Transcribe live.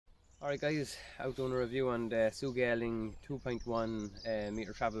Alright guys, out doing a review on the Sougayilang 2.1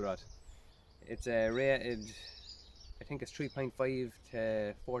 meter travel rod. It's rated, I think it's 3.5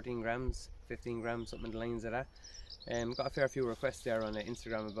 to 14 grams, 15 grams, something in the lines of that. Got a fair few requests there on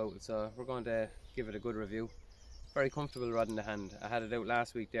Instagram about it, so we're going to give it a good review. Very comfortable rod in the hand. I had it out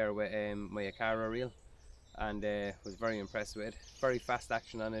last week there with my Akara reel and was very impressed with it. Very fast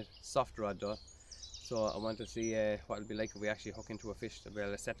action on it, soft rod though. So I want to see what it'll be like if we actually hook into a fish, to be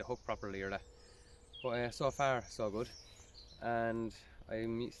able to set the hook properly or that. But so far so good. And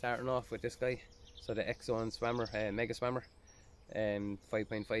I'm starting off with this guy, so the X-Zone Swammer, Mega Swammer,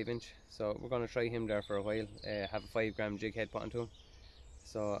 5.5 inch. So we're going to try him there for a while, have a 5 gram jig head put onto him.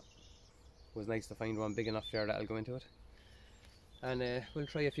 So it was nice to find one big enough there that'll go into it. And we'll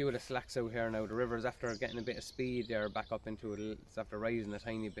try a few of the slacks out here now. The river's after getting a bit of speed there back up into it. It's after rising a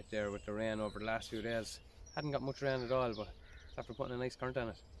tiny bit there with the rain over the last few days. Hadn't got much rain at all, but it's after putting a nice current on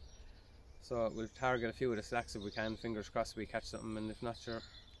it. So we'll target a few of the slacks if we can. Fingers crossed we catch something, and if not, sure,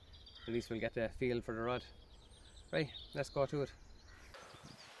 at least we'll get the feel for the rod. Right, let's go to it.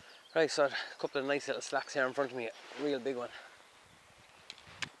 Right, so a couple of nice little slacks here in front of me. A real big one.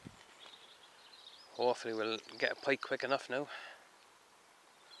 Hopefully we'll get a pike quick enough now.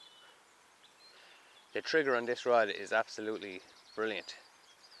 The trigger on this rod is absolutely brilliant.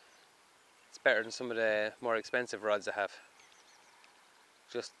 It's better than some of the more expensive rods I have.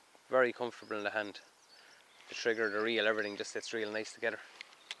 Just very comfortable in the hand. The trigger, the reel, everything just sits real nice together.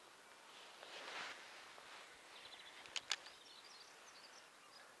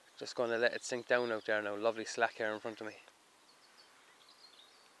 Just going to let it sink down out there now. Lovely slack here in front of me.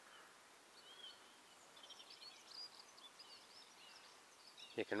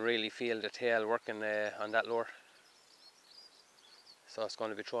 You can really feel the tail working on that lure. So it's going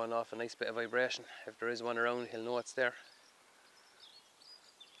to be throwing off a nice bit of vibration. If there is one around, he'll know it's there.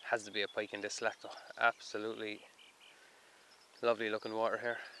 Has to be a pike in this slack though. Absolutely lovely looking water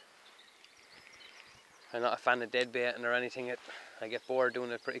here. I'm not a fan of dead baiting or anything. I get bored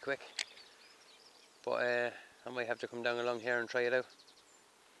doing it pretty quick. But I might have to come down along here and try it out.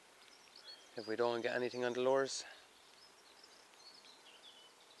 If we don't get anything on the lures.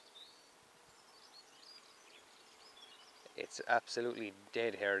 It's absolutely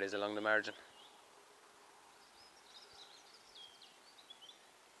dead here, it is, along the margin.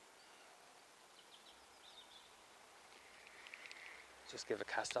 Just give a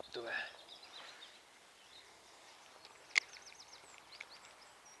cast up to it.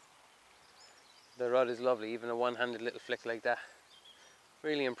 The rod is lovely, even a one-handed little flick like that.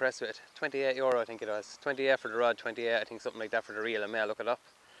 Really impressed with it. €28 I think it was. 28 for the rod, 28 I think something like that for the reel. I may look it up.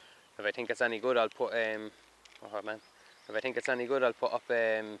 If I think it's any good, I'll put oh man. If I think it's any good, I'll put up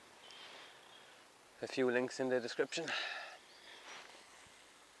a few links in the description.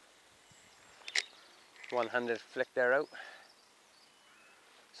 One-handed flick there out.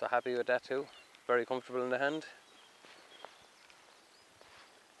 So happy with that too. Very comfortable in the hand.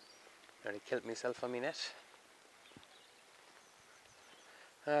 Nearly killed myself on my net.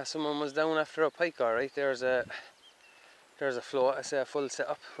 Someone was down after a pike, alright. There's a float. I say a full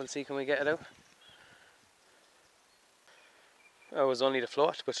setup. We'll see, can we get it out? It was only the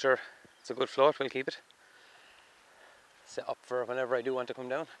float, but sure, it's a good float, we'll keep it. Set up for whenever I do want to come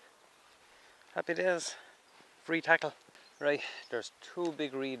down. Happy days. Free tackle. Right, there's two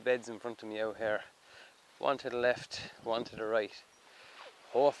big reed beds in front of me out here. One to the left, one to the right.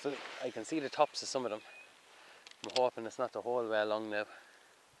 Hopefully, I can see the tops of some of them. I'm hoping it's not the whole way along now.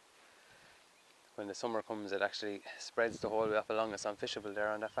 When the summer comes, it actually spreads the whole way up along. It's unfishable there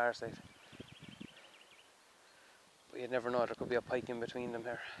on that far side. But you'd never know, there could be a pike in between them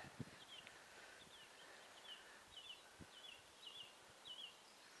here.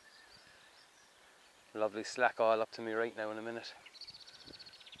 Lovely slack all up to me right now in a minute.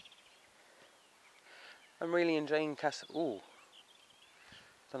 I'm really enjoying ooh.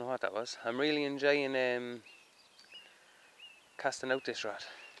 Don't know what that was. I'm really enjoying casting out this rod.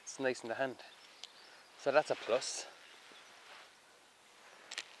 It's nice in the hand. So that's a plus.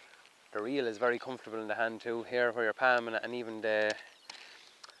 The reel is very comfortable in the hand too. Here where you're palming it, and even the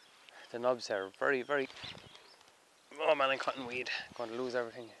knobs are very, very... Oh man, I'm cutting weed. I'm going to lose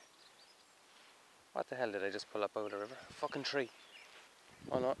everything. What the hell did I just pull up out of the river? A fucking tree.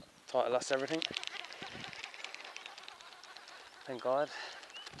 Oh no, thought I lost everything. Thank God.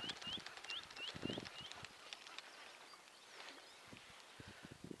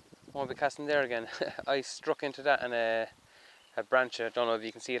 Won't be casting there again. I struck into that and a branch, I don't know if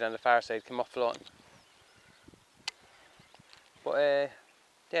you can see it on the far side, came up floating. But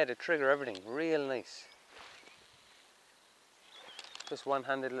yeah, the trigger, everything, real nice. Just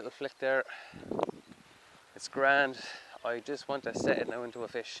one-handed little flick there. It's grand. I just want to set it now into a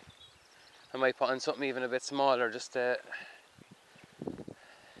fish. I might put on something even a bit smaller, just to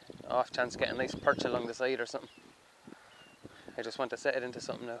off chance get a nice perch along the side or something. I just want to set it into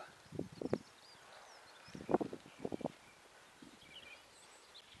something now.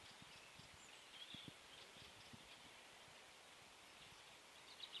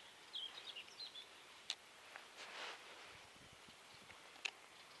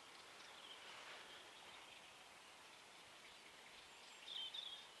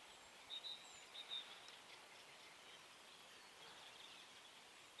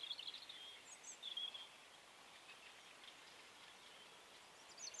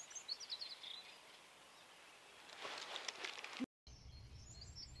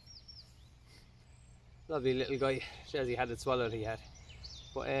 Lovely little guy. Says he had it swallowed, he had.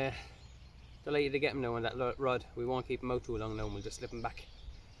 But delighted to get him now on that rod. We won't keep him out too long now, and we'll just slip him back.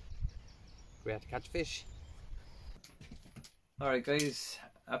 We had to catch fish. Alright guys,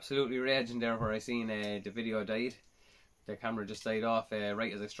 absolutely raging there where I seen the video died. The camera just died off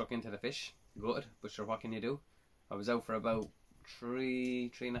right as I struck into the fish. Good, but sure, what can you do? I was out for about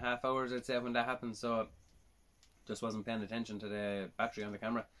three and a half hours, I'd say, when that happened, so just wasn't paying attention to the battery on the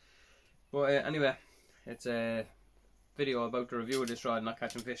camera. But anyway, it's a video about the review of this rod, not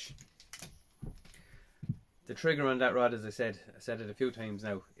catching fish. The trigger on that rod, as I said it a few times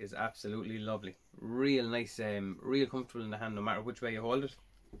now, is absolutely lovely. Real nice, real comfortable in the hand no matter which way you hold it.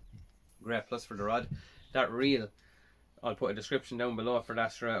 Great plus for the rod. That reel, I'll put a description down below for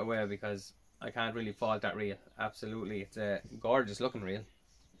that straight away, because I can't really fault that reel. Absolutely, it's a gorgeous looking reel.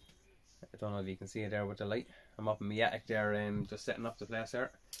 I don't know if you can see it there with the light. I'm up in my attic there, just setting up the place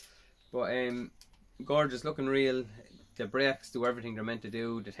there. But gorgeous looking reel. The brakes do everything they're meant to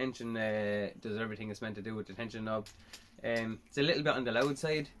do. The tension does everything it's meant to do with the tension knob. It's a little bit on the loud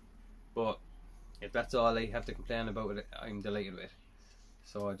side, but if that's all I have to complain about it, I'm delighted with it.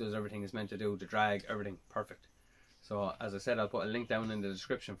 So it does everything it's meant to do. The drag, everything, perfect. So as I said, I'll put a link down in the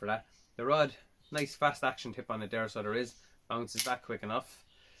description for that. The rod, nice fast action tip on it there, so there is. Bounces back quick enough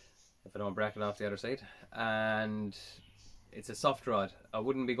if I don't break it off the other side. And it's a soft rod. I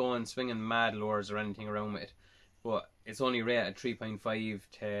wouldn't be going swinging mad lures or anything around with it, but it's only rated 3.5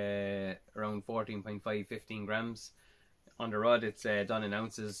 to around 14.5, 15 grams. On the rod it's done in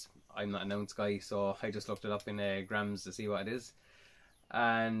ounces. I'm not an ounce guy, so I just looked it up in grams to see what it is.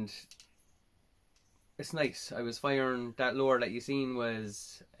 And it's nice. I was firing, that lure that you seen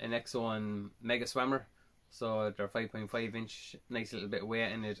was an X1 Mega Swammer, so they're 5.5 inch, nice little bit of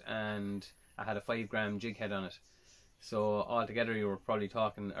weight in it, and I had a 5 gram jig head on it. So altogether you were probably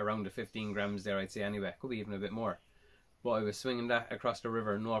talking around the 15 grams there, I'd say anyway. Could be even a bit more. But I was swinging that across the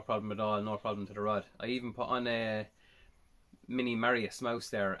river, no problem at all, no problem to the rod. I even put on a mini Marius mouse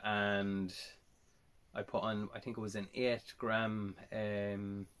there, and I put on, I think it was an 8 gram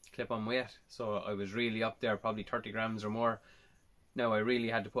clip on weight. So I was really up there, probably 30 grams or more. Now I really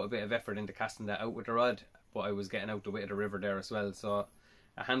had to put a bit of effort into casting that out with the rod, but I was getting out the way of the river there as well. So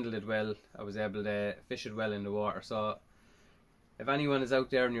I handled it well. I was able to fish it well in the water. So if anyone is out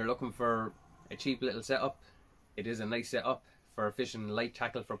there and you're looking for a cheap little setup, it is a nice setup for fishing light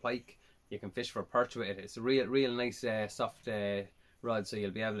tackle for pike. You can fish for perch with it. It's a real nice soft rod, so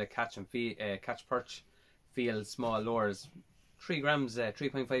you'll be able to catch and catch perch, feel small lures. 3 grams,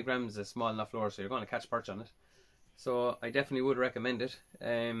 3.5 grams is a small enough lure, so you're going to catch perch on it. So I definitely would recommend it.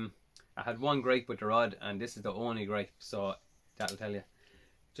 I had one gripe with the rod, and this is the only gripe, so that'll tell you.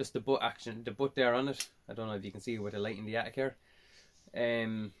 Just the butt action, the butt there on it. I don't know if you can see it with the light in the attic here.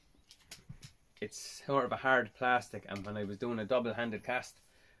 It's sort of a hard plastic, and when I was doing a double-handed cast,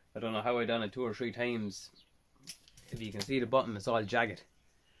 I don't know how I done it 2 or 3 times. If you can see the bottom, it's all jagged.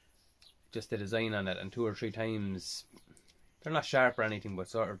 Just the design on it, and 2 or 3 times, they're not sharp or anything, but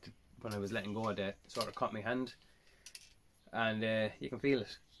sort of when I was letting go, they sort of caught my hand, and you can feel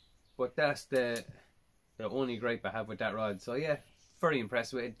it. But that's the only gripe I have with that rod. So yeah, very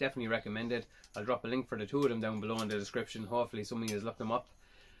impressed with it. Definitely recommend it. I'll drop a link for the 2 of them down below in the description. Hopefully some of you has looked them up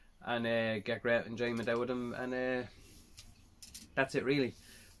and get great enjoyment out of them. And that's it really.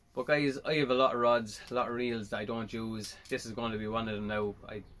 But guys, I have a lot of rods, a lot of reels that I don't use. This is going to be one of them now.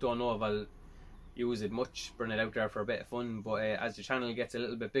 I don't know if I'll use it much, bring it out there for a bit of fun, but as the channel gets a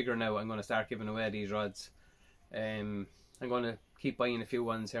little bit bigger now, I'm going to start giving away these rods. I'm going to keep buying a few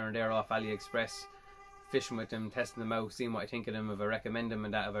ones here and there off AliExpress, fishing with them, testing them out, seeing what I think of them, if I recommend them,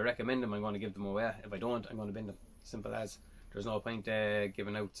 and that if I recommend them I'm going to give them away. If I don't, I'm going to bin them. Simple as. There's no point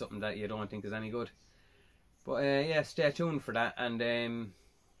giving out something that you don't think is any good. But yeah, stay tuned for that. And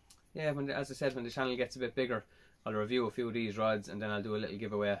yeah, as I said, when the channel gets a bit bigger, I'll review a few of these rods, and then I'll do a little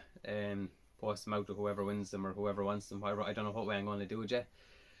giveaway and post them out to whoever wins them or whoever wants them. I don't know what way I'm going to do it yet.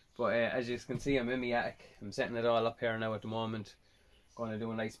 But as you can see, I'm in my attic. I'm setting it all up here now at the moment. Going to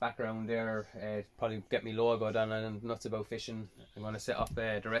do a nice background there. Probably get my logo done and nuts about fishing. I'm going to set up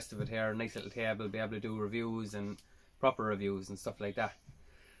the rest of it here. A nice little table, be able to do reviews and proper reviews and stuff like that.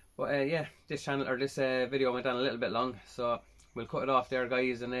 But yeah, this video went on a little bit long, so we'll cut it off there,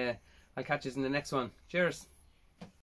 guys, and I'll catch you in the next one. Cheers.